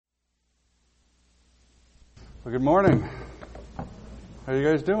Well, good morning. How are you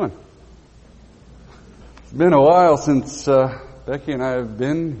guys doing? It's been a while since Becky and I have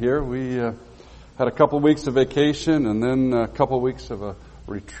been here. We had a couple of weeks of vacation and then a couple of weeks of a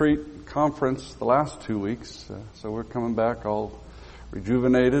retreat conference the last 2 weeks. So we're coming back all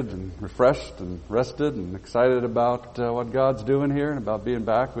rejuvenated and refreshed and rested and excited about what God's doing here and about being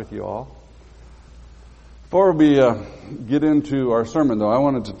back with you all. Before we get into our sermon, though, I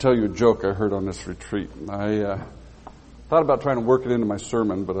wanted to tell you a joke I heard on this retreat. I thought about trying to work it into my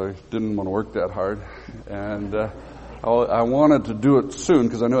sermon, but I didn't want to work that hard. And I wanted to do it soon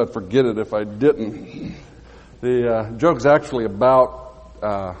because I knew I'd forget it if I didn't. The joke's actually about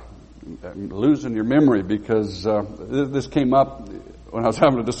losing your memory because this came up when I was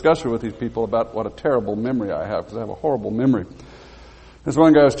having a discussion with these people about what a terrible memory I have because I have a horrible memory. This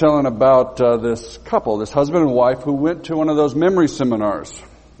one guy was telling about this couple, this husband and wife, who went to one of those memory seminars.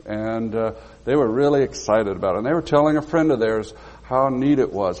 And they were really excited about it. And they were telling a friend of theirs how neat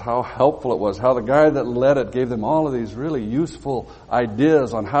it was, how helpful it was, how the guy that led it gave them all of these really useful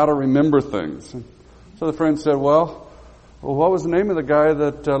ideas on how to remember things. And so the friend said, well, what was the name of the guy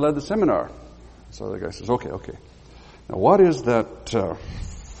that led the seminar? So the guy says, okay. Now what is that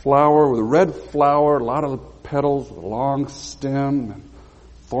flower with a red flower, a lot of petals, with a long stem, and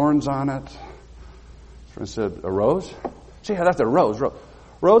thorns on it? His friend said, a rose? Gee, yeah, that's a rose.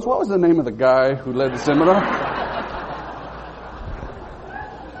 Rose, what was the name of the guy who led the seminar?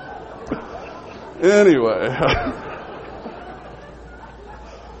 Anyway.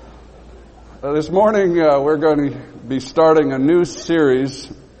 This morning we're going to be starting a new series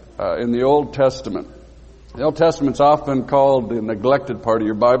in the Old Testament. The Old Testament's often called the neglected part of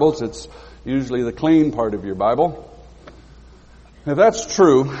your Bibles. It's usually the clean part of your Bible. If that's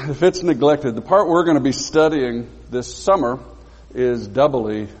true, if it's neglected, the part we're going to be studying this summer is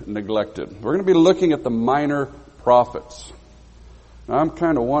doubly neglected. We're going to be looking at the minor prophets. Now, I'm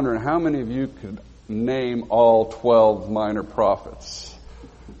kind of wondering how many of you could name all 12 minor prophets.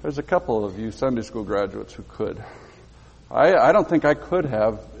 There's a couple of you Sunday school graduates who could. I don't think I could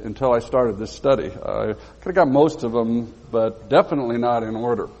have until I started this study. I could have got most of them, but definitely not in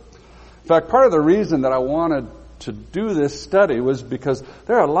order. In fact, part of the reason that I wanted to do this study was because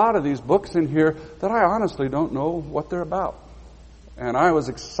there are a lot of these books in here that I honestly don't know what they're about. And I was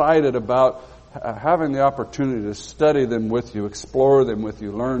excited about having the opportunity to study them with you, explore them with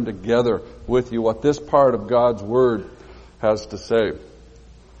you, learn together with you what this part of God's Word has to say.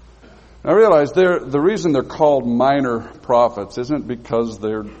 Now, I realize the reason they're called minor prophets isn't because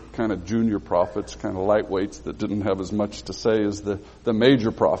they're kind of junior prophets, kind of lightweights that didn't have as much to say as the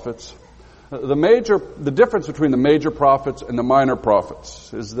major prophets. The difference between the major prophets and the minor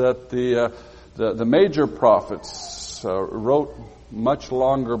prophets is that the major prophets wrote much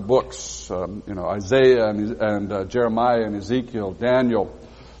longer books. Isaiah and Jeremiah and Ezekiel, Daniel.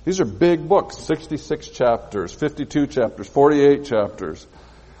 These are big books, 66 chapters, 52 chapters, 48 chapters.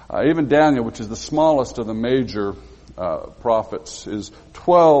 Even Daniel, which is the smallest of the major prophets, is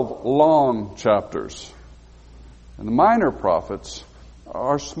 12 long chapters. And the minor prophets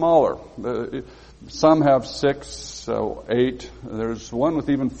are smaller. Some have 6, 8. There's one with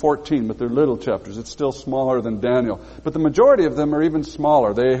even 14, but they're little chapters. It's still smaller than Daniel. But the majority of them are even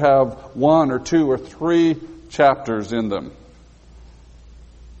smaller. They have 1 or 2 or 3 chapters in them.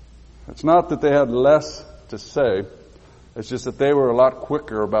 It's not that they had less to say. It's just that they were a lot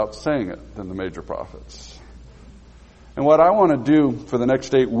quicker about saying it than the major prophets. And what I want to do for the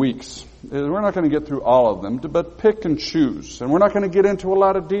next 8 weeks is we're not going to get through all of them, but pick and choose. And we're not going to get into a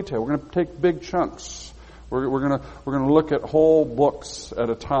lot of detail. We're going to take big chunks. We're going to look at whole books at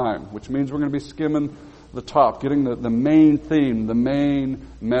a time, which means we're going to be skimming the top, getting the main theme, the main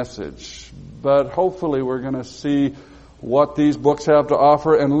message. But hopefully we're going to see what these books have to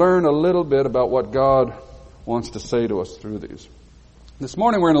offer and learn a little bit about what God wants to say to us through these. This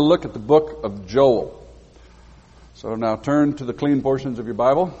morning we're going to look at the book of Joel. So now turn to the clean portions of your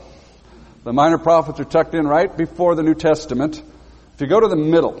Bible. The minor prophets are tucked in right before the New Testament. If you go to the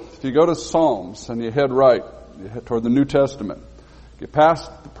middle, if you go to Psalms and you head right, you head toward the New Testament. Get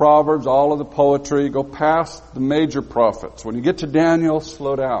past the Proverbs, all of the poetry, go past the major prophets. When you get to Daniel,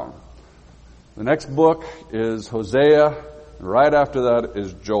 slow down. The next book is Hosea, and right after that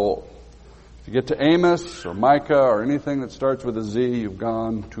is Joel. If you get to Amos or Micah or anything that starts with a Z, you've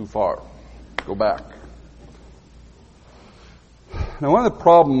gone too far. Go back. Now, one of the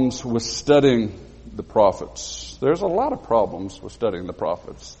problems with studying the prophets, there's a lot of problems with studying the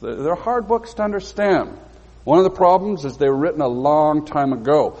prophets. They're hard books to understand. One of the problems is they were written a long time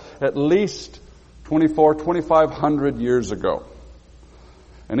ago, at least 2,500 years ago.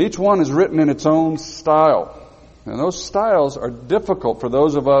 And each one is written in its own style. And those styles are difficult for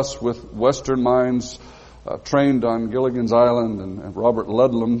those of us with Western minds trained on Gilligan's Island and Robert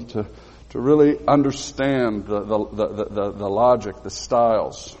Ludlum to really understand the logic, the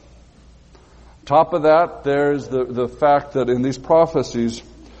styles. Top of that, there's the fact that in these prophecies,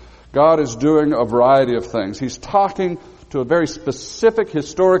 God is doing a variety of things. He's talking to a very specific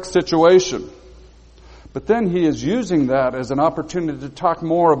historic situation. But then he is using that as an opportunity to talk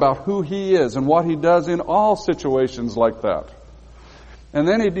more about who he is and what he does in all situations like that. And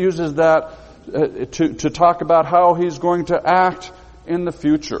then he uses that to talk about how he's going to act in the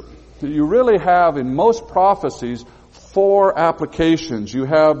future. You really have, in most prophecies, 4 applications. You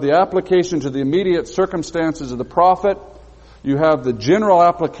have the application to the immediate circumstances of the prophet. You have the general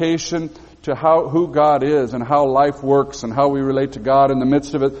application to who God is and how life works and how we relate to God in the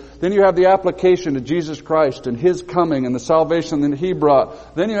midst of it. Then you have the application to Jesus Christ and His coming and the salvation that He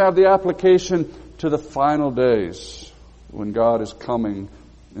brought. Then you have the application to the final days when God is coming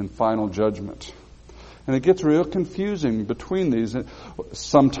in final judgment. And it gets real confusing between these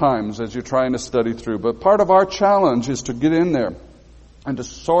sometimes as you're trying to study through. But part of our challenge is to get in there and to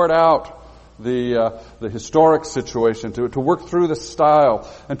sort out the historic situation, to work through the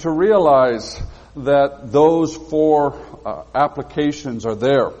style, and to realize that those 4 applications are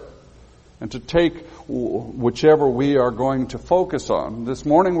there, and to take whichever we are going to focus on. This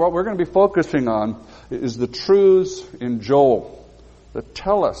morning, what we're going to be focusing on is the truths in Joel that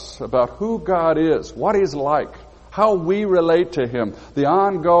tell us about who God is, what He's like, how we relate to Him, the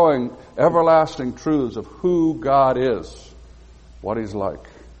ongoing, everlasting truths of who God is, what He's like,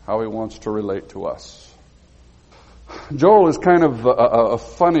 how He wants to relate to us. Joel is kind of a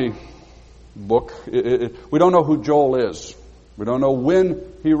funny book. We don't know who Joel is. We don't know when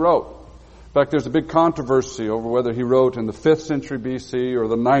he wrote. In fact, there's a big controversy over whether he wrote in the 5th century BC or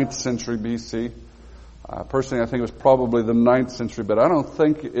the 9th century BC. Personally, I think it was probably the 9th century, but I don't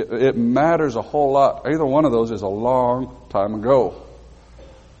think it matters a whole lot. Either one of those is a long time ago.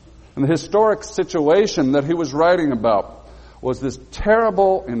 And the historic situation that he was writing about was this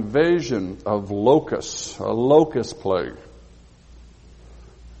terrible invasion of locusts, a locust plague.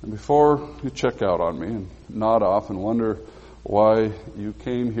 And before you check out on me and nod off and wonder why you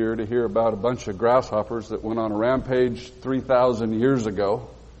came here to hear about a bunch of grasshoppers that went on a rampage 3,000 years ago,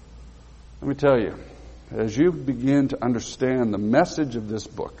 let me tell you, as you begin to understand the message of this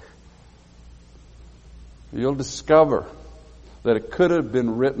book, you'll discover that it could have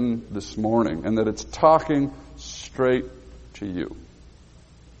been written this morning and that it's talking straight to you.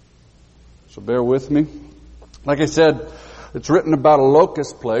 So bear with me. Like I said, it's written about a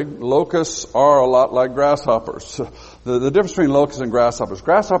locust plague. Locusts are a lot like grasshoppers. The difference between locusts and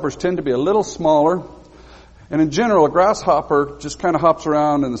grasshoppers tend to be a little smaller. And in general, a grasshopper just kind of hops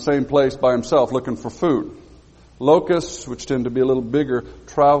around in the same place by himself looking for food. Locusts, which tend to be a little bigger,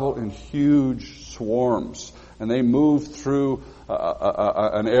 travel in huge swarms. And they move through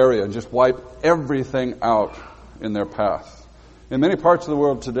an area and just wipe everything out in their path. In many parts of the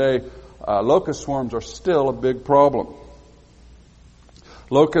world today, locust swarms are still a big problem.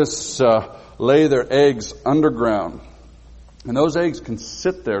 Locusts lay their eggs underground. And those eggs can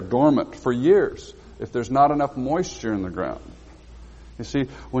sit there dormant for years if there's not enough moisture in the ground. You see,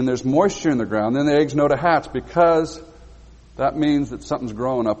 when there's moisture in the ground, then the eggs know to hatch, because that means that something's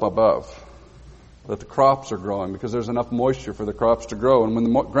growing up above, that the crops are growing, because there's enough moisture for the crops to grow. And when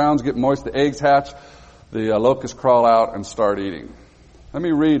the grounds get moist, the eggs hatch, the locusts crawl out and start eating. Let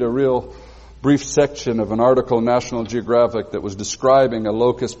me read a real brief section of an article in National Geographic that was describing a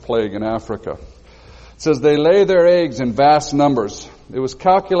locust plague in Africa. It says, they lay their eggs in vast numbers. It was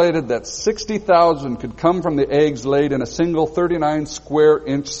calculated that 60,000 could come from the eggs laid in a single 39 square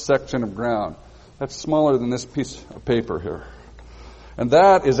inch section of ground. That's smaller than this piece of paper here. And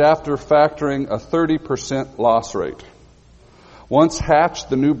that is after factoring a 30% loss rate. Once hatched,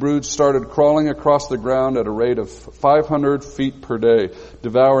 the new broods started crawling across the ground at a rate of 500 feet per day,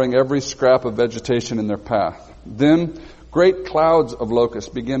 devouring every scrap of vegetation in their path. Then great clouds of locusts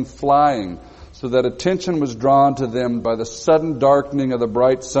began flying, so that attention was drawn to them by the sudden darkening of the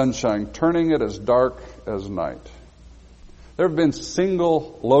bright sunshine, turning it as dark as night. There have been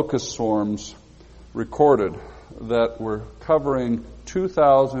single locust swarms recorded that were covering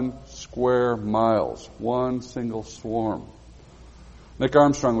 2,000 square miles, one single swarm. Nick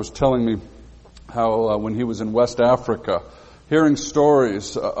Armstrong was telling me how when he was in West Africa, hearing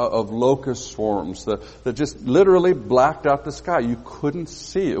stories of locust swarms that just literally blacked out the sky. You couldn't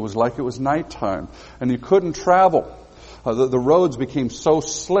see. It was like it was nighttime. And you couldn't travel. The roads became so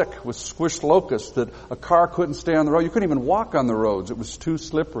slick with squished locusts that a car couldn't stay on the road. You couldn't even walk on the roads. It was too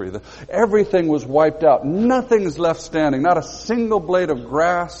slippery. Everything was wiped out. Nothing is left standing. Not a single blade of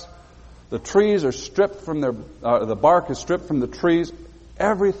grass. The trees are stripped from the bark is stripped from the trees.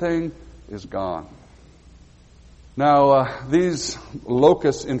 Everything is gone. Now, these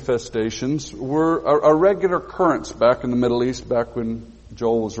locust infestations were a regular occurrence back in the Middle East, back when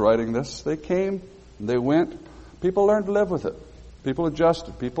Joel was writing this. They came, they went. People learned to live with it. People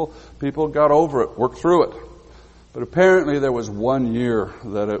adjusted. People got over it, worked through it. But apparently there was one year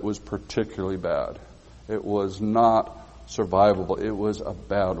that it was particularly bad. It was not survivable. It was a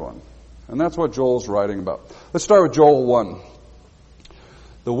bad one. And that's what Joel's writing about. Let's start with Joel 1.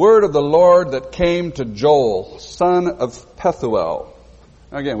 The word of the Lord that came to Joel, son of Pethuel.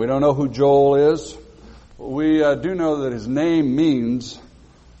 Again, we don't know who Joel is. We do know that his name means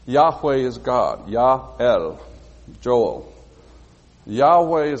Yahweh is God. Yah-el. Joel.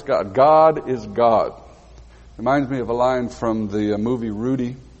 Yahweh is God. God is God. Reminds me of a line from the movie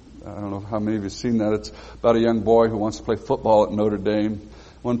Rudy. I don't know how many of you have seen that. It's about a young boy who wants to play football at Notre Dame.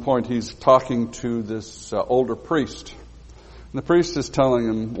 At one point he's talking to this older priest. And the priest is telling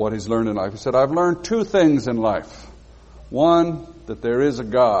him what he's learned in life. He said, I've learned two things in life. One, that there is a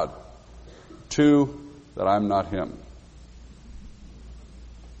God. Two, that I'm not Him.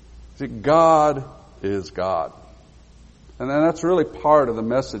 See, God is God. And then that's really part of the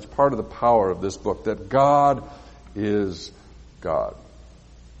message, part of the power of this book, that God is God.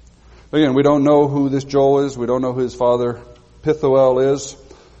 Again, we don't know who this Joel is. We don't know who his father Pethuel is.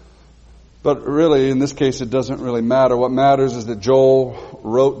 But really, in this case, it doesn't really matter. What matters is that Joel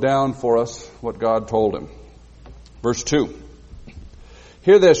wrote down for us what God told him. Verse 2.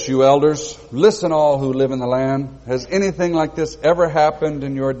 Hear this, you elders. Listen, all who live in the land. Has anything like this ever happened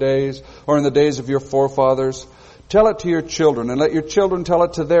in your days or in the days of your forefathers? Tell it to your children, and let your children tell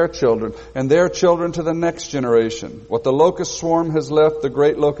it to their children, and their children to the next generation. What the locust swarm has left, the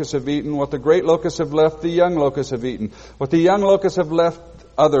great locusts have eaten. What the great locusts have left, the young locusts have eaten. What the young locusts have left,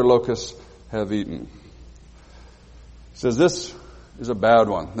 other locusts have eaten. He says this is a bad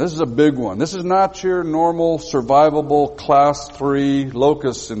one. This is a big one. This is not your normal survivable class 3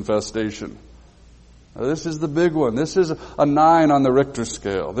 locust infestation. Now, this is the big one. This is a 9 on the Richter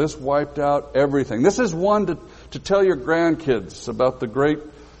scale. This wiped out everything. This is one to tell your grandkids about the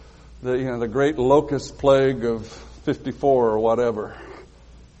great locust plague of 54 or whatever.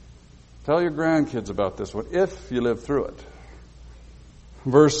 Tell your grandkids about this one if you live through it.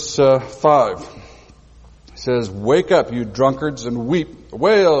 Verse 5 says, wake up, you drunkards, and weep.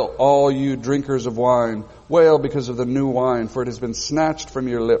 Wail, all you drinkers of wine. Wail because of the new wine, for it has been snatched from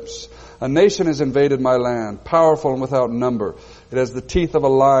your lips. A nation has invaded my land, powerful and without number. It has the teeth of a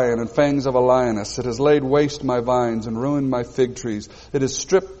lion and fangs of a lioness. It has laid waste my vines and ruined my fig trees. It has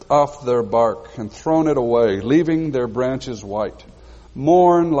stripped off their bark and thrown it away, leaving their branches white.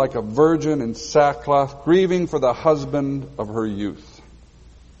 Mourn like a virgin in sackcloth, grieving for the husband of her youth.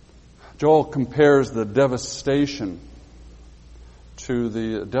 Joel compares the devastation to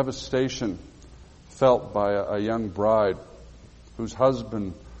the devastation felt by a young bride whose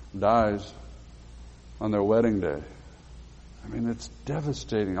husband dies on their wedding day. I mean, it's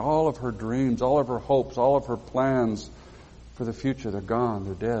devastating. All of her dreams, all of her hopes, all of her plans for the future, they're gone,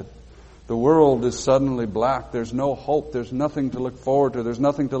 they're dead. The world is suddenly black. There's no hope. There's nothing to look forward to. There's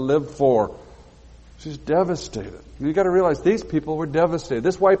nothing to live for. She's devastated. And you've got to realize these people were devastated.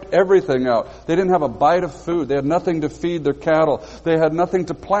 This wiped everything out. They didn't have a bite of food. They had nothing to feed their cattle. They had nothing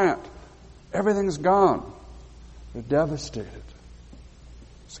to plant. Everything's gone. They're devastated.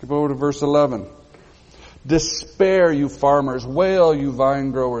 Skip over to verse 11. Despair, you farmers. Wail, you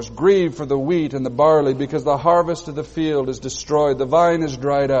vine growers. Grieve for the wheat and the barley, because the harvest of the field is destroyed. The vine is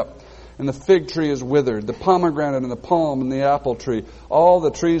dried up, and the fig tree is withered. The pomegranate and the palm and the apple tree. All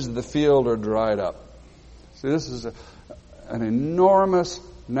the trees of the field are dried up. See, this is an enormous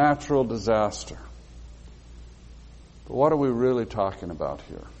natural disaster. But what are we really talking about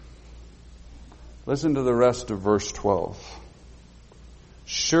here? Listen to the rest of verse 12.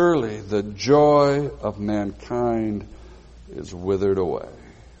 Surely the joy of mankind is withered away.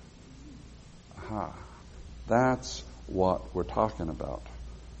 Aha. That's what we're talking about.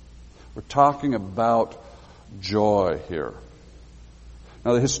 We're talking about joy here.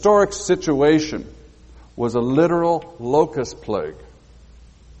 Now, the historic situation was a literal locust plague.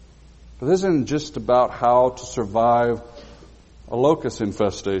 But this isn't just about how to survive a locust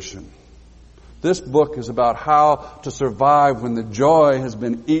infestation. This book is about how to survive when the joy has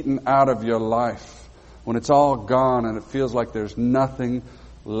been eaten out of your life, when it's all gone and it feels like there's nothing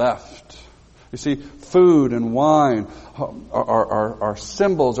left. You see, food and wine are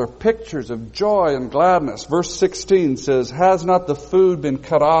symbols, are pictures of joy and gladness. Verse 16 says, has not the food been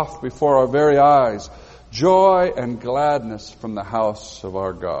cut off before our very eyes? Joy and gladness from the house of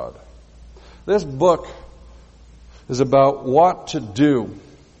our God. This book is about what to do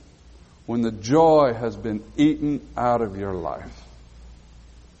when the joy has been eaten out of your life.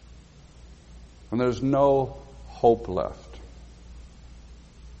 When there's no hope left.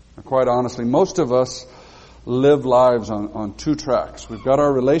 And quite honestly, most of us live lives on two tracks. We've got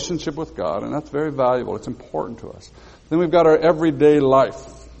our relationship with God, and that's very valuable. It's important to us. Then we've got our everyday life.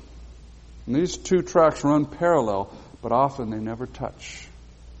 And these two tracks run parallel, but often they never touch.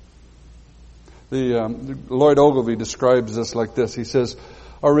 Lloyd Ogilvie describes this like this. He says,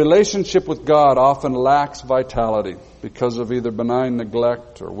 our relationship with God often lacks vitality because of either benign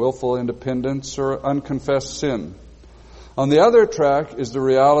neglect or willful independence or unconfessed sin. On the other track is the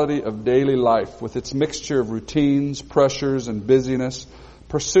reality of daily life with its mixture of routines, pressures, and busyness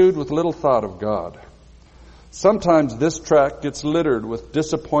pursued with little thought of God. Sometimes this track gets littered with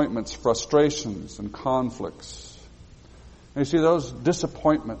disappointments, frustrations, and conflicts. And you see, those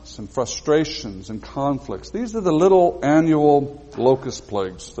disappointments and frustrations and conflicts, these are the little annual locust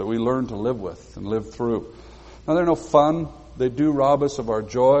plagues that we learn to live with and live through. Now, they're no fun. They do rob us of our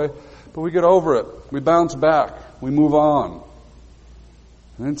joy, but we get over it. We bounce back. We move on.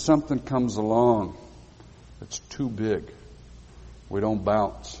 And then something comes along that's too big. We don't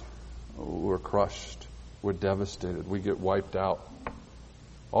bounce. We're crushed. We're devastated. We get wiped out.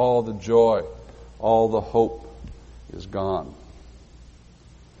 All the joy, all the hope is gone.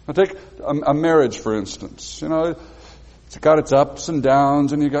 Now take a marriage, for instance. You know, it's got its ups and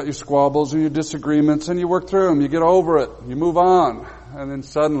downs, and you got your squabbles and your disagreements, and you work through them. You get over it. You move on. And then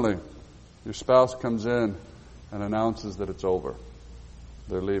suddenly, your spouse comes in and announces that it's over.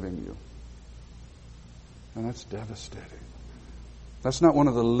 They're leaving you. And that's devastating. That's not one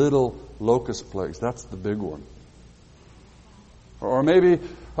of the little locust plagues. That's the big one. Or maybe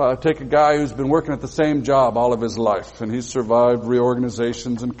take a guy who's been working at the same job all of his life, and he's survived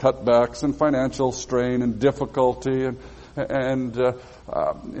reorganizations and cutbacks and financial strain and difficulty, and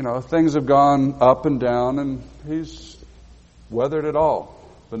things have gone up and down, and he's weathered it all.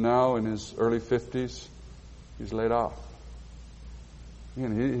 But now in his early 50s, he's laid off.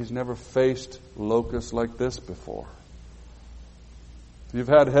 He's never faced locusts like this before. You've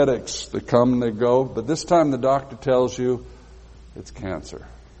had headaches. They come and they go, but this time the doctor tells you it's cancer.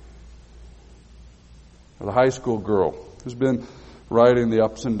 Or the high school girl who's been riding the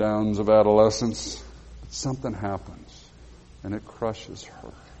ups and downs of adolescence, but something happens and it crushes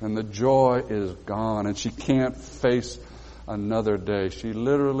her. And the joy is gone and she can't face another day. She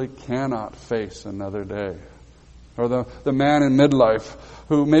literally cannot face another day. Or the man in midlife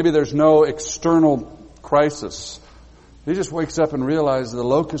who maybe there's no external crisis. He just wakes up and realizes the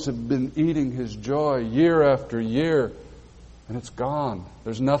locusts have been eating his joy year after year. And it's gone.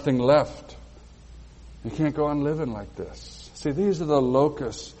 There's nothing left. You can't go on living like this. See, these are the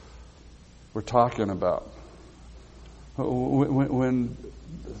locusts we're talking about. When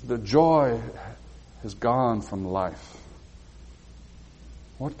the joy has gone from life,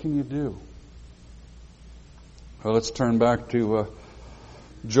 what can you do? Well, let's turn back to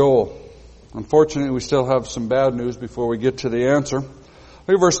Joel. Unfortunately, we still have some bad news before we get to the answer. Look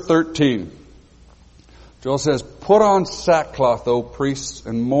at verse 13. Joel says, put on sackcloth, O priests,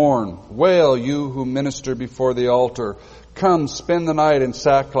 and mourn. Wail, you who minister before the altar. Come, spend the night in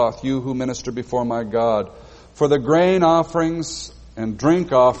sackcloth, you who minister before my God. For the grain offerings and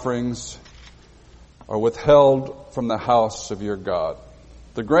drink offerings are withheld from the house of your God.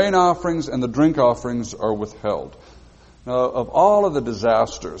 The grain offerings and the drink offerings are withheld. Now, of all of the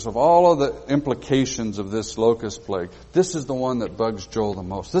disasters, of all of the implications of this locust plague, this is the one that bugs Joel the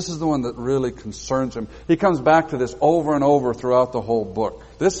most. This is the one that really concerns him. He comes back to this over and over throughout the whole book.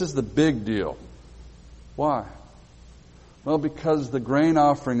 This is the big deal. Why? Well, because the grain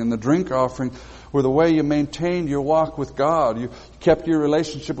offering and the drink offering were the way you maintained your walk with God. You kept your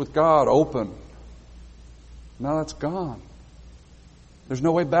relationship with God open. Now that's gone. There's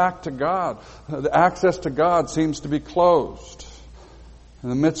no way back to God. The access to God seems to be closed. In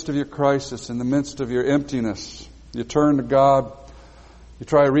the midst of your crisis, in the midst of your emptiness, you turn to God. You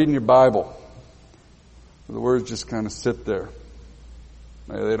try reading your Bible. The words just kind of sit there.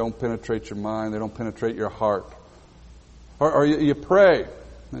 They don't penetrate your mind. They don't penetrate your heart. Or you pray.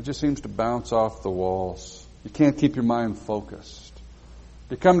 It just seems to bounce off the walls. You can't keep your mind focused.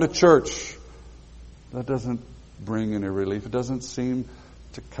 You come to church. That doesn't bring any relief. It doesn't seem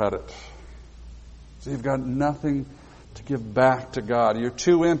to cut it. So you've got nothing to give back to God. You're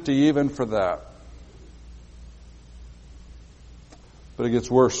too empty even for that. But it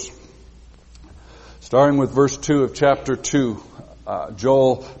gets worse. Starting with verse 2 of chapter 2,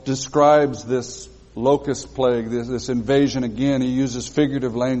 Joel describes this locust plague, this invasion again. He uses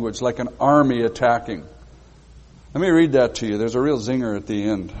figurative language like an army attacking. Let me read that to you. There's a real zinger at the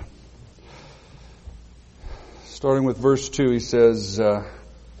end. Starting with verse 2, he says,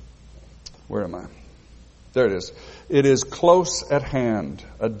 where am I? There it is. It is close at hand,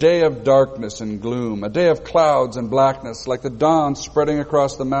 a day of darkness and gloom, a day of clouds and blackness, like the dawn spreading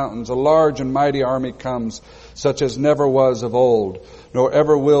across the mountains. A large and mighty army comes, such as never was of old, nor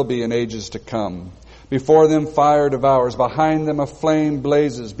ever will be in ages to come. Before them fire devours, behind them a flame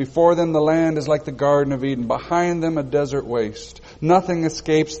blazes. Before them the land is like the Garden of Eden, behind them a desert waste. Nothing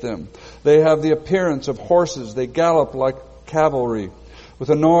escapes them. They have the appearance of horses, they gallop like cavalry. With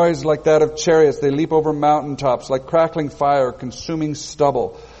a noise like that of chariots, they leap over mountaintops, like crackling fire, consuming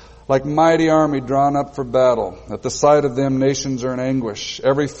stubble, like mighty army drawn up for battle. At the sight of them, nations are in anguish.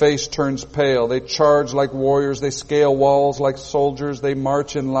 Every face turns pale. They charge like warriors. They scale walls like soldiers. They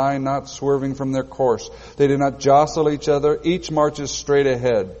march in line, not swerving from their course. They do not jostle each other. Each marches straight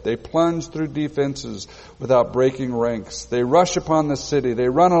ahead. They plunge through defenses without breaking ranks. They rush upon the city. They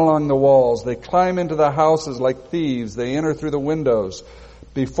run along the walls. They climb into the houses like thieves. They enter through the windows.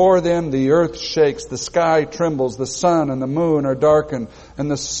 Before them the earth shakes, the sky trembles, the sun and the moon are darkened, and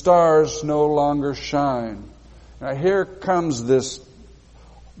the stars no longer shine. Now here comes this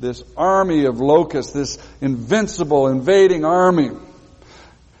army of locusts, this invincible, invading army.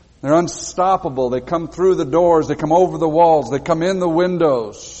 They're unstoppable. They come through the doors, they come over the walls, they come in the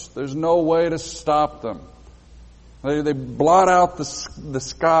windows. There's no way to stop them. They blot out the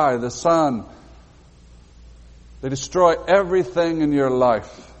sky, the sun. They destroy everything in your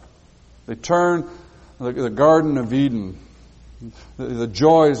life. They turn the Garden of Eden, the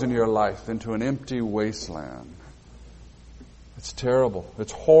joys in your life, into an empty wasteland. It's terrible.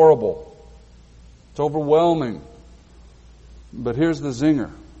 It's horrible. It's overwhelming. But here's the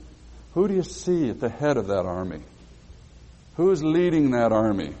zinger. Who do you see at the head of that army? Who's leading that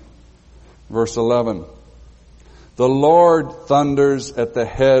army? Verse 11. The Lord thunders at the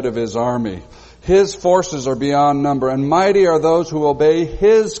head of His army. His forces are beyond number, and mighty are those who obey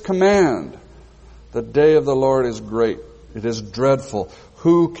His command. The day of the Lord is great. It is dreadful.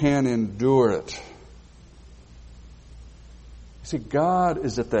 Who can endure it? You see, God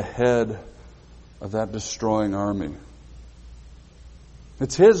is at the head of that destroying army.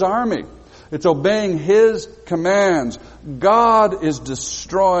 It's His army. It's obeying His commands. God is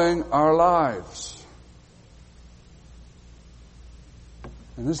destroying our lives.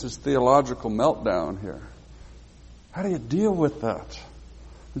 And this is theological meltdown here. How do you deal with that?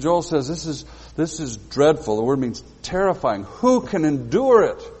 Joel says this is dreadful. The word means terrifying. Who can endure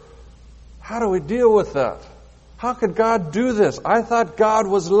it? How do we deal with that? How could God do this? I thought God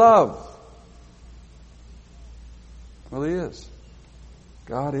was love. Well, He is.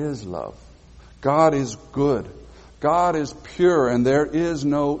 God is love. God is good. God is pure, and there is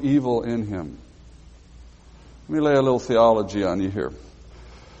no evil in Him. Let me lay a little theology on you here.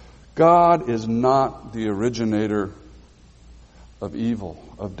 God is not the originator of evil,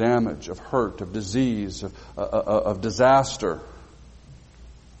 of damage, of hurt, of disease, of disaster,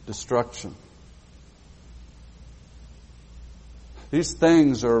 destruction. These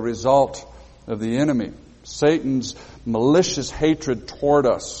things are a result of the enemy, Satan's malicious hatred toward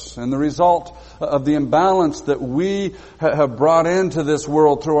us, and the result of the imbalance that we have brought into this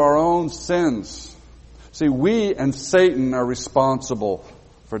world through our own sins. See, we and Satan are responsible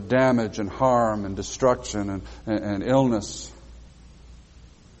for damage and harm and destruction and illness.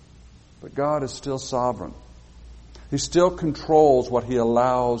 But God is still sovereign. He still controls what He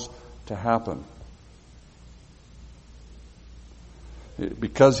allows to happen.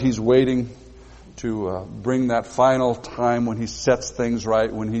 Because He's waiting to bring that final time when He sets things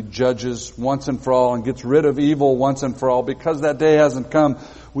right, when He judges once and for all and gets rid of evil once and for all. Because that day hasn't come,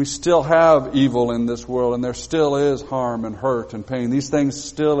 we still have evil in this world, and there still is harm and hurt and pain. These things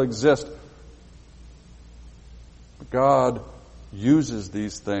still exist. But God uses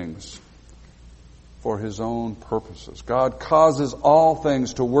these things for His own purposes. God causes all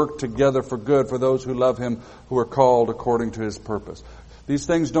things to work together for good for those who love Him, who are called according to His purpose. These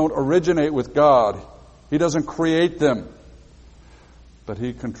things don't originate with God. He doesn't create them. But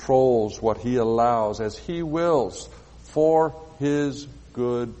He controls what He allows as He wills for His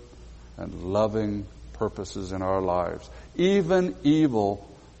good and loving purposes in our lives. Even evil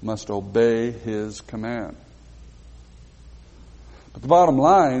must obey His command. But the bottom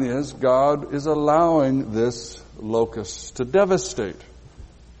line is God is allowing this locust to devastate.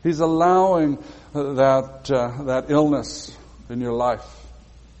 He's allowing that illness in your life.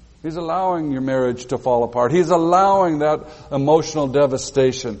 He's allowing your marriage to fall apart. He's allowing that emotional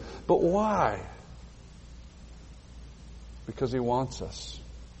devastation. But why? Because He wants us.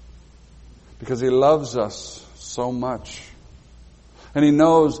 Because He loves us so much. And He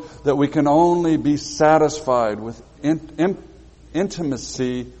knows that we can only be satisfied with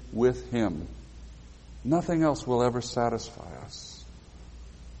intimacy with Him. Nothing else will ever satisfy us.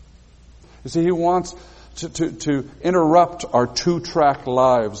 You see, He wants to interrupt our two-track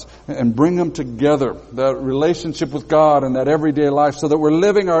lives and bring them together, that relationship with God and that everyday life, so that we're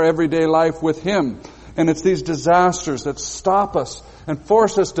living our everyday life with Him. And it's these disasters that stop us and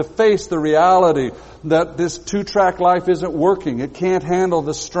force us to face the reality that this two-track life isn't working. It can't handle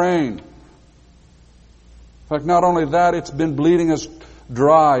the strain. In fact, not only that, it's been bleeding us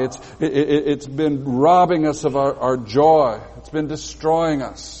dry. It's been robbing us of our joy. It's been destroying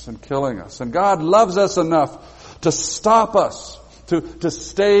us and killing us. And God loves us enough to stop us, to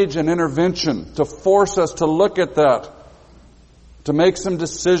stage an intervention, to force us to look at that, to make some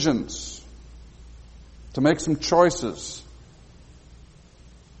decisions, to make some choices.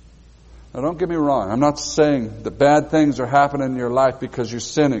 Now, don't get me wrong. I'm not saying that bad things are happening in your life because you're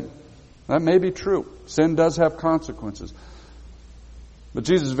sinning. That may be true. Sin does have consequences. But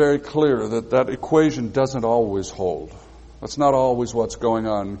Jesus is very clear that equation doesn't always hold. That's not always what's going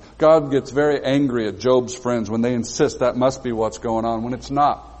on. God gets very angry at Job's friends when they insist that must be what's going on, when it's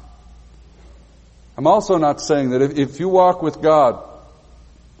not. I'm also not saying that if you walk with God,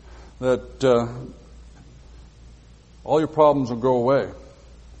 that all your problems will go away,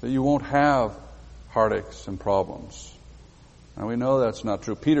 that you won't have heartaches and problems. And we know that's not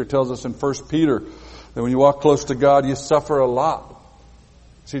true. Peter tells us in 1 Peter that when you walk close to God, you suffer a lot.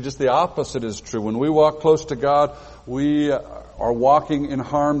 See, just the opposite is true. When we walk close to God, we are walking in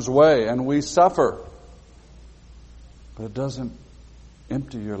harm's way and we suffer. But it doesn't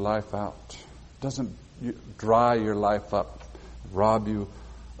empty your life out. It doesn't dry your life up, rob you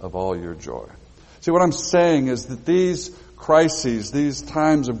of all your joy. See, what I'm saying is that these crises, these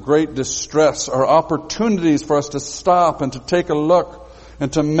times of great distress, are opportunities for us to stop and to take a look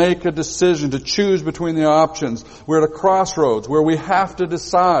and to make a decision, to choose between the options. We're at a crossroads where we have to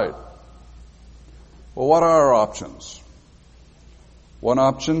decide. Well, what are our options? One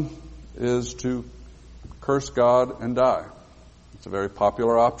option is to curse God and die. It's a very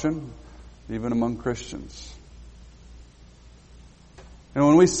popular option, even among Christians. And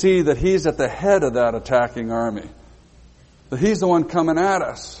when we see that He's at the head of that attacking army, that He's the one coming at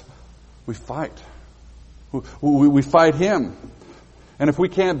us, we fight. We fight Him. And if we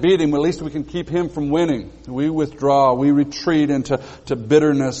can't beat Him, at least we can keep Him from winning. We withdraw. We retreat into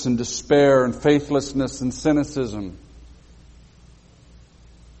bitterness and despair and faithlessness and cynicism.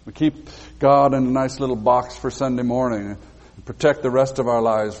 We keep God in a nice little box for Sunday morning and protect the rest of our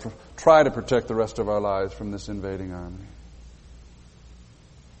lives, try to protect the rest of our lives from this invading army.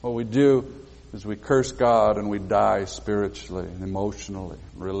 What we do is we curse God and we die spiritually and emotionally,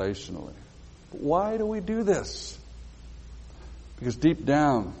 relationally. But why do we do this? Because deep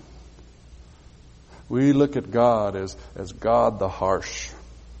down, we look at God as God the harsh,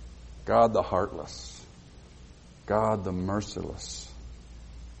 God the heartless, God the merciless.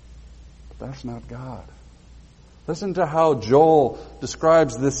 But that's not God. Listen to how Joel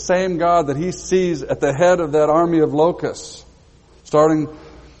describes this same God that he sees at the head of that army of locusts. Starting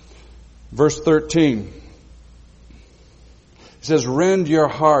verse 13. He says, "Rend your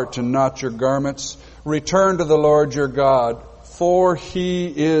heart and not your garments. Return to the Lord your God. For He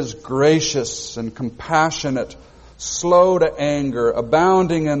is gracious and compassionate, slow to anger,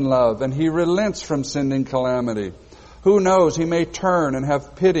 abounding in love, and He relents from sending calamity. Who knows, He may turn and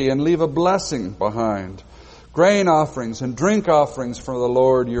have pity and leave a blessing behind. Grain offerings and drink offerings for the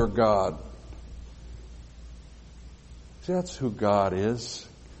Lord your God." See, that's who God is.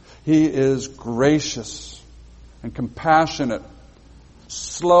 He is gracious and compassionate,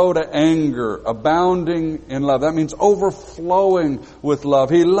 slow to anger, abounding in love. That means overflowing with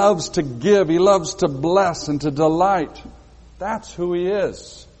love. He loves to give. He loves to bless and to delight. That's who He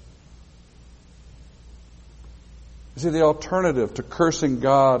is. You see, the alternative to cursing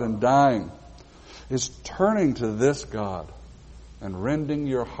God and dying is turning to this God and rending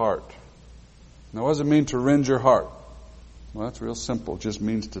your heart. Now, what does it mean to rend your heart? Well, that's real simple. It just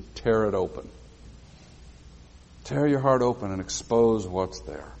means to tear it open. Tear your heart open and expose what's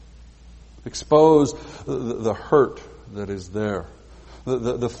there. Expose the hurt that is there.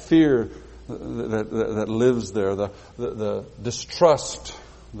 The fear that lives there. The distrust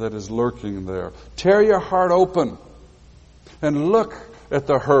that is lurking there. Tear your heart open and look at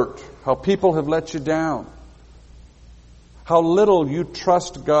the hurt. How people have let you down. How little you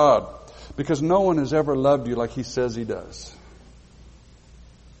trust God, because no one has ever loved you like He says He does.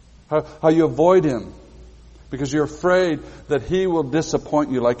 How you avoid Him, because you're afraid that He will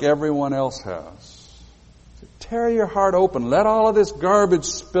disappoint you like everyone else has. Tear your heart open. Let all of this garbage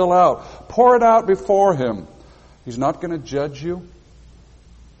spill out. Pour it out before Him. He's not going to judge you.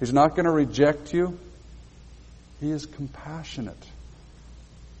 He's not going to reject you. He is compassionate.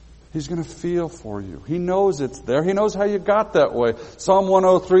 He's going to feel for you. He knows it's there. He knows how you got that way. Psalm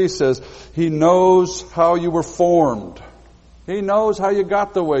 103 says, He knows how you were formed. He knows how you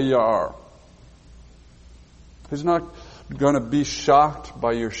got the way you are. He's not going to be shocked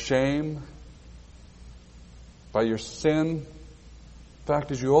by your shame, by your sin. In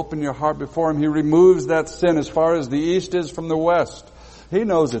fact, as you open your heart before Him, He removes that sin as far as the east is from the west. He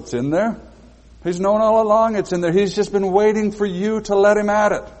knows it's in there. He's known all along it's in there. He's just been waiting for you to let Him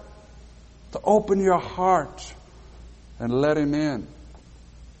at it. To open your heart and let Him in.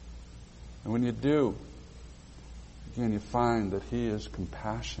 And when you do, again, you find that He is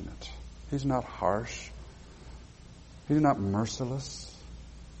compassionate. He's not harsh. He's not merciless.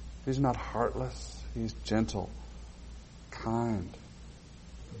 He's not heartless. He's gentle, kind,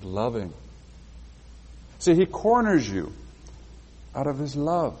 loving. See, He corners you out of His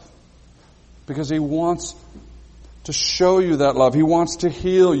love because He wants to show you that love. He wants to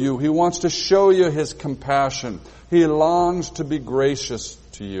heal you. He wants to show you His compassion. He longs to be gracious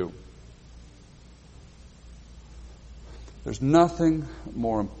to you. There's nothing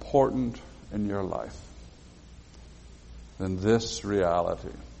more important in your life than this reality.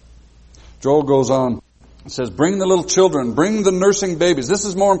 Joel goes on. It says, bring the little children, bring the nursing babies. This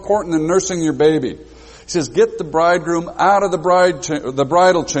is more important than nursing your baby. He says, get the bridegroom out of the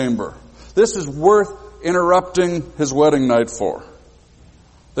bridal chamber. This is worth interrupting his wedding night for.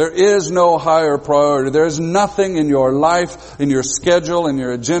 There is no higher priority. There is nothing in your life, in your schedule, in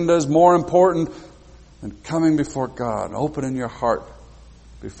your agendas more important than coming before God, opening your heart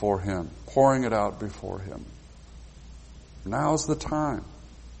before Him, pouring it out before Him. Now's the time.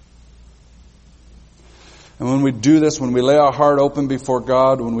 And when we do this, when we lay our heart open before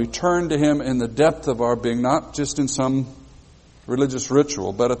God, when we turn to Him in the depth of our being, not just in some religious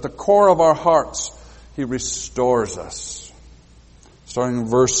ritual, but at the core of our hearts, He restores us. Starting in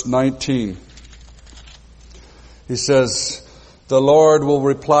verse 19. He says, the Lord will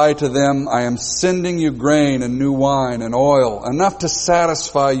reply to them, I am sending you grain and new wine and oil, enough to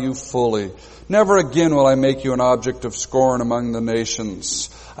satisfy you fully. Never again will I make you an object of scorn among the nations.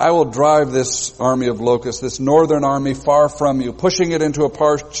 I will drive this army of locusts, this northern army, far from you, pushing it into a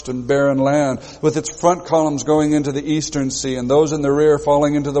parched and barren land, with its front columns going into the eastern sea, and those in the rear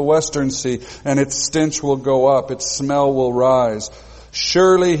falling into the western sea, and its stench will go up, its smell will rise.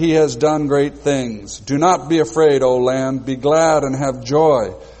 Surely He has done great things. Do not be afraid, O land. Be glad and have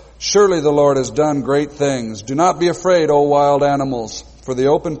joy. Surely the Lord has done great things. Do not be afraid, O wild animals. For the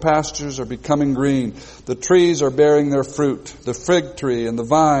open pastures are becoming green. The trees are bearing their fruit. The fig tree and the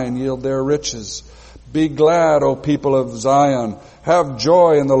vine yield their riches. Be glad, O people of Zion. Have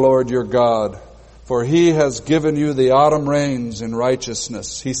joy in the Lord your God. For He has given you the autumn rains in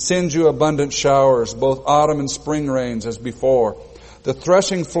righteousness. He sends you abundant showers, both autumn and spring rains as before. The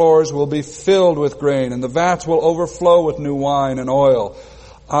threshing floors will be filled with grain, and the vats will overflow with new wine and oil.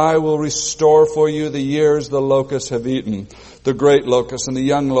 I will restore for you the years the locusts have eaten, the great locust and the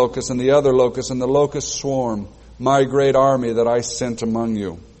young locust and the other locust and the locust swarm, my great army that I sent among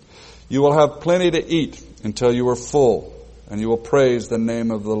you. You will have plenty to eat until you are full, and you will praise the name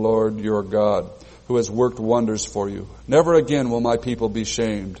of the Lord your God, who has worked wonders for you. Never again will my people be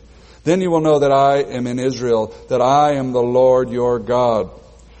shamed. Then you will know that I am in Israel, that I am the Lord your God,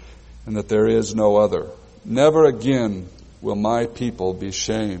 and that there is no other. Never again will my people be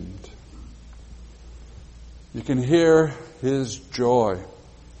shamed. You can hear His joy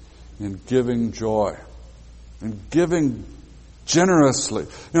in giving joy, in giving generously.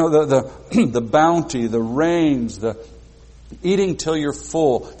 You know, the bounty, the rains, the eating till you're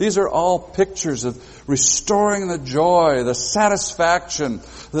full. These are all pictures of restoring the joy, the satisfaction,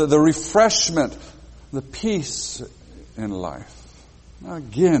 the refreshment, the peace in life. Now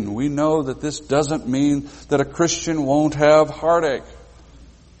again, we know that this doesn't mean that a Christian won't have heartache.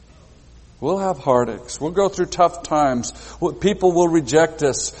 We'll have heartaches. We'll go through tough times. People will reject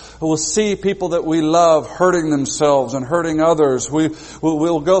us. We'll see people that we love hurting themselves and hurting others.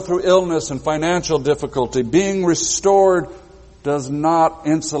 We'll go through illness and financial difficulty. Being restored does not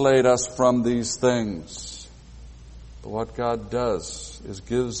insulate us from these things. But what God does is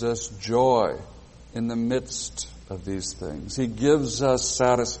gives us joy in the midst of these things. He gives us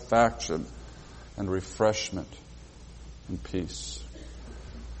satisfaction and refreshment and peace.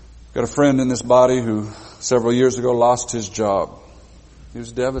 Got a friend in this body who several years ago lost his job. He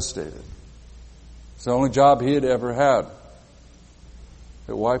was devastated. It's the only job he had ever had.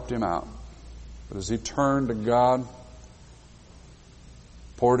 It wiped him out. But as he turned to God,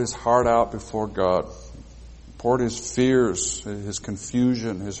 poured his heart out before God, poured his fears, his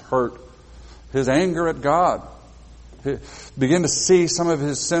confusion, his hurt, his anger at God, he began to see some of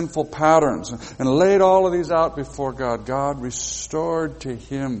his sinful patterns and laid all of these out before God. God restored to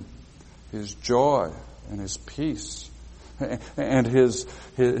him his joy and his peace and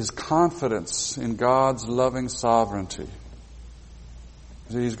his confidence in God's loving sovereignty.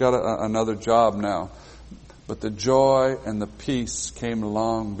 He's got another job now, but the joy and the peace came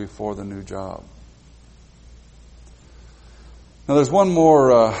long before the new job. Now there's one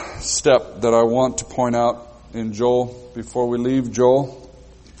more step that I want to point out in Joel before we leave Joel.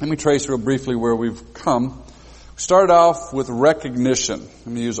 Let me trace real briefly where we've come. We started off with recognition. Let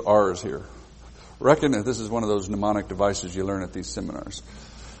me use R's here. This is one of those mnemonic devices you learn at these seminars.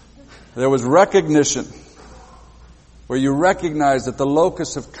 There was recognition, where you recognize that the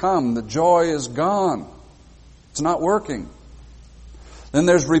locusts have come, the joy is gone. It's not working. Then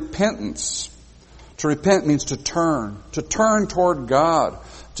there's repentance. To repent means to turn toward God,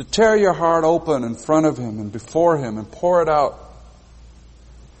 to tear your heart open in front of Him and before Him and pour it out.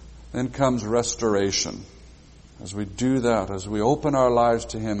 Then comes restoration. As we do that, as we open our lives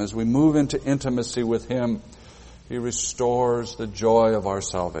to Him, as we move into intimacy with Him, He restores the joy of our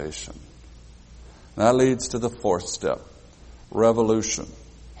salvation. That leads to the fourth step, revolution.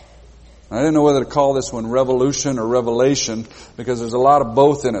 I didn't know whether to call this one revolution or revelation because there's a lot of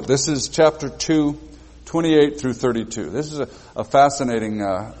both in it. This is chapter 2, 28 through 32. This is a fascinating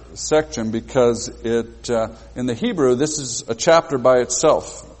section because in the Hebrew, this is a chapter by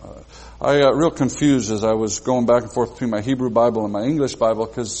itself. I got real confused as I was going back and forth between my Hebrew Bible and my English Bible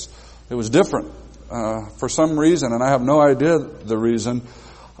because it was different. For some reason, and I have no idea the reason,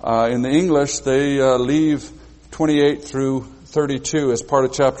 in the English they leave 28 through 32 as part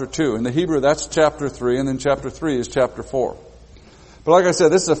of chapter 2. In the Hebrew, that's chapter 3, and then chapter 3 is chapter 4. But like I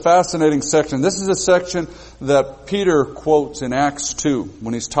said, this is a fascinating section. This is a section that Peter quotes in Acts 2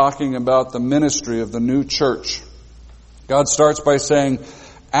 when he's talking about the ministry of the new church. God starts by saying,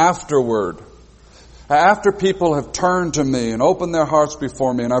 afterward, after people have turned to me and opened their hearts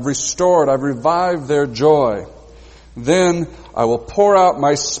before me, and I've revived their joy, then I will pour out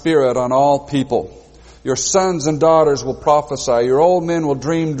my Spirit on all people. Your sons and daughters will prophesy. Your old men will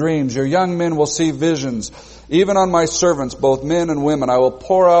dream dreams. Your young men will see visions. Even on my servants, both men and women, I will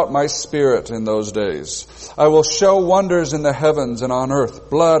pour out my Spirit in those days. I will show wonders in the heavens and on earth,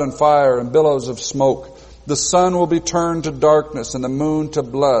 blood and fire and billows of smoke. The sun will be turned to darkness and the moon to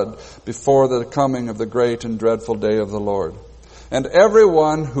blood before the coming of the great and dreadful day of the Lord. And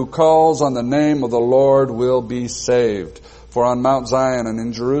everyone who calls on the name of the Lord will be saved. For on Mount Zion and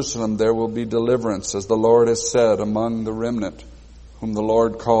in Jerusalem there will be deliverance, as the Lord has said, among the remnant whom the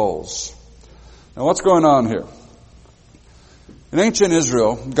Lord calls. Now what's going on here? In ancient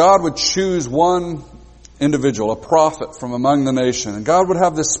Israel, God would choose one individual, a prophet from among the nation, and God would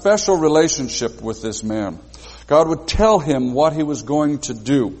have this special relationship with this man. God would tell him what he was going to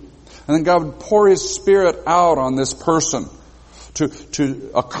do. And then God would pour His Spirit out on this person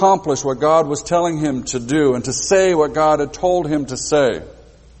to accomplish what God was telling him to do and to say what God had told him to say.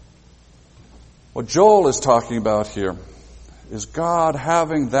 What Joel is talking about here is God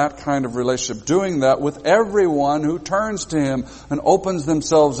having that kind of relationship, doing that with everyone who turns to Him and opens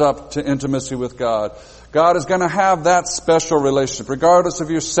themselves up to intimacy with God. God is going to have that special relationship. Regardless of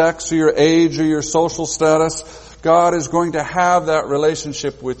your sex or your age or your social status, God is going to have that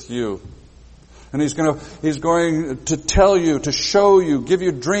relationship with you. And He's going to tell you, to show you, give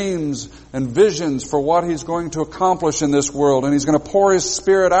you dreams and visions for what He's going to accomplish in this world. And He's going to pour His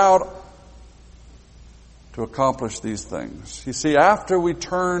Spirit out to accomplish these things. You see, after we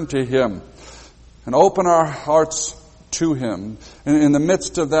turn to Him and open our hearts to Him, in the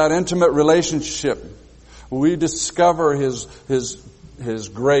midst of that intimate relationship, we discover His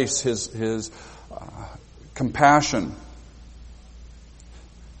grace, His compassion.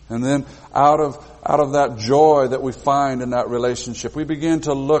 And then out of that joy that we find in that relationship, we begin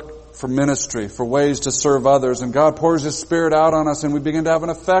to look for ministry, for ways to serve others. And God pours His Spirit out on us and we begin to have an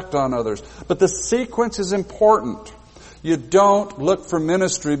effect on others. But the sequence is important. You don't look for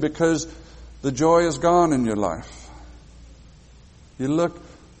ministry because the joy is gone in your life. You look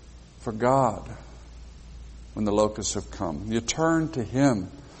for God when the locusts have come. You turn to Him.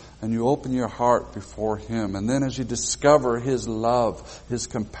 And you open your heart before Him. And then as you discover His love, His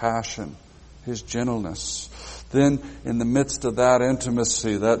compassion, His gentleness. Then in the midst of that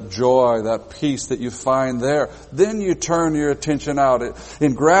intimacy, that joy, that peace that you find there, then you turn your attention out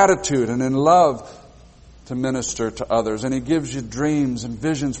in gratitude and in love to minister to others. And He gives you dreams and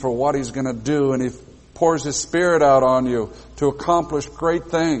visions for what He's going to do, and He pours His Spirit out on you to accomplish great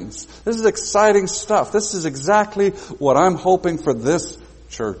things. This is exciting stuff. This is exactly what I'm hoping for this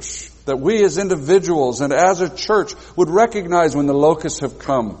church. That we as individuals and as a church would recognize when the locusts have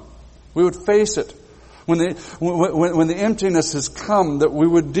come. We would face it. When the emptiness has come, that we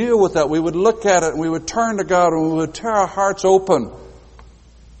would deal with that. We would look at it and we would turn to God and we would tear our hearts open.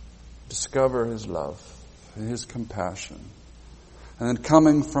 Discover His love and His compassion. And then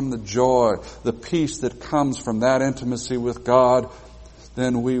coming from the joy, the peace that comes from that intimacy with God,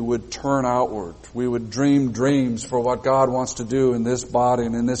 then we would turn outward. We would dream dreams for what God wants to do in this body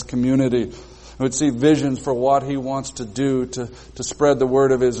and in this community. We would see visions for what He wants to do to spread the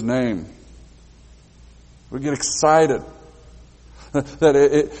word of His name. We get excited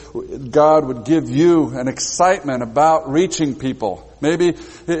that God would give you an excitement about reaching people. Maybe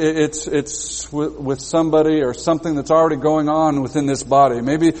it's with somebody or something that's already going on within this body.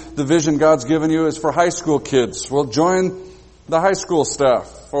 Maybe the vision God's given you is for high school kids. Well, join the high school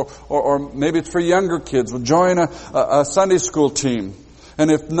staff. Or maybe it's for younger kids. Well, join a Sunday school team. And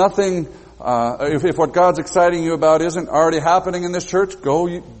if nothing, if what God's exciting you about isn't already happening in this church,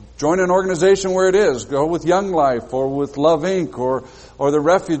 go join an organization where it is. Go with Young Life or with Love Inc. or the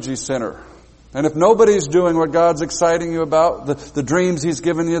Refugee Center. And if nobody's doing what God's exciting you about, the dreams He's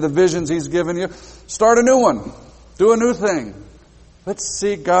given you, the visions He's given you, start a new one. Do a new thing. Let's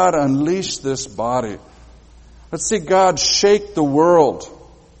see God unleash this body. Let's see God shake the world.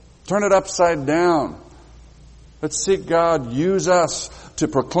 Turn it upside down. Let's see God use us to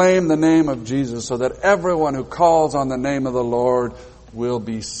proclaim the name of Jesus so that everyone who calls on the name of the Lord will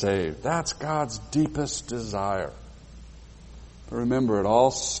be saved. That's God's deepest desire. But remember, it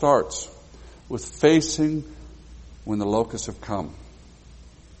all starts with facing when the locusts have come.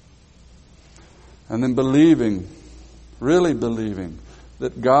 And then believing, really believing,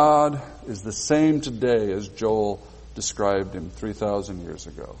 that God is the same today as Joel described Him 3,000 years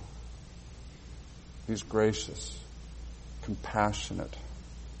ago. He's gracious, compassionate,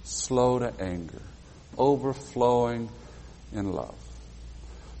 slow to anger, overflowing in love.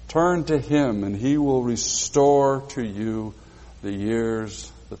 Turn to Him and He will restore to you the years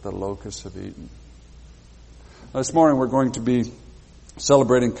that the locusts have eaten. This morning we're going to be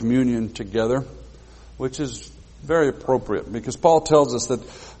celebrating communion together, which is very appropriate because Paul tells us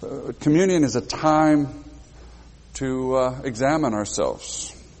that communion is a time to examine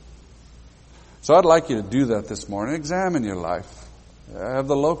ourselves. So I'd like you to do that this morning. Examine your life. Have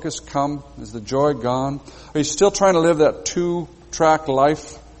the locusts come? Is the joy gone? Are you still trying to live that two-track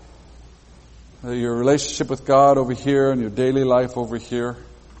life? Your relationship with God over here and your daily life over here?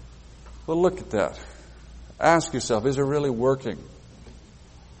 Well, look at that. Ask yourself, is it really working?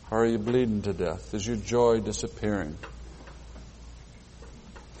 Or are you bleeding to death? Is your joy disappearing?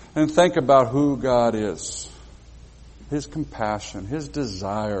 And think about who God is. His compassion, His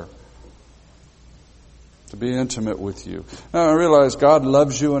desire to be intimate with you. Now, I realize God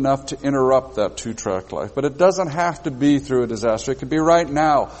loves you enough to interrupt that two-track life, but it doesn't have to be through a disaster. It could be right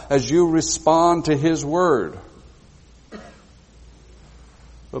now as you respond to His Word.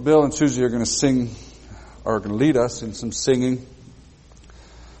 Well, Bill and Susie are going to sing, or going to lead us in some singing.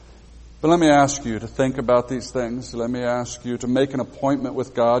 But let me ask you to think about these things. Let me ask you to make an appointment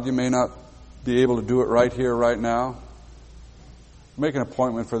with God. You may not be able to do it right here, right now. Make an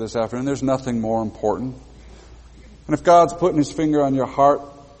appointment for this afternoon. There's nothing more important. And if God's putting His finger on your heart,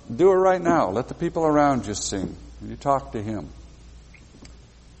 do it right now. Let the people around you sing. You talk to Him.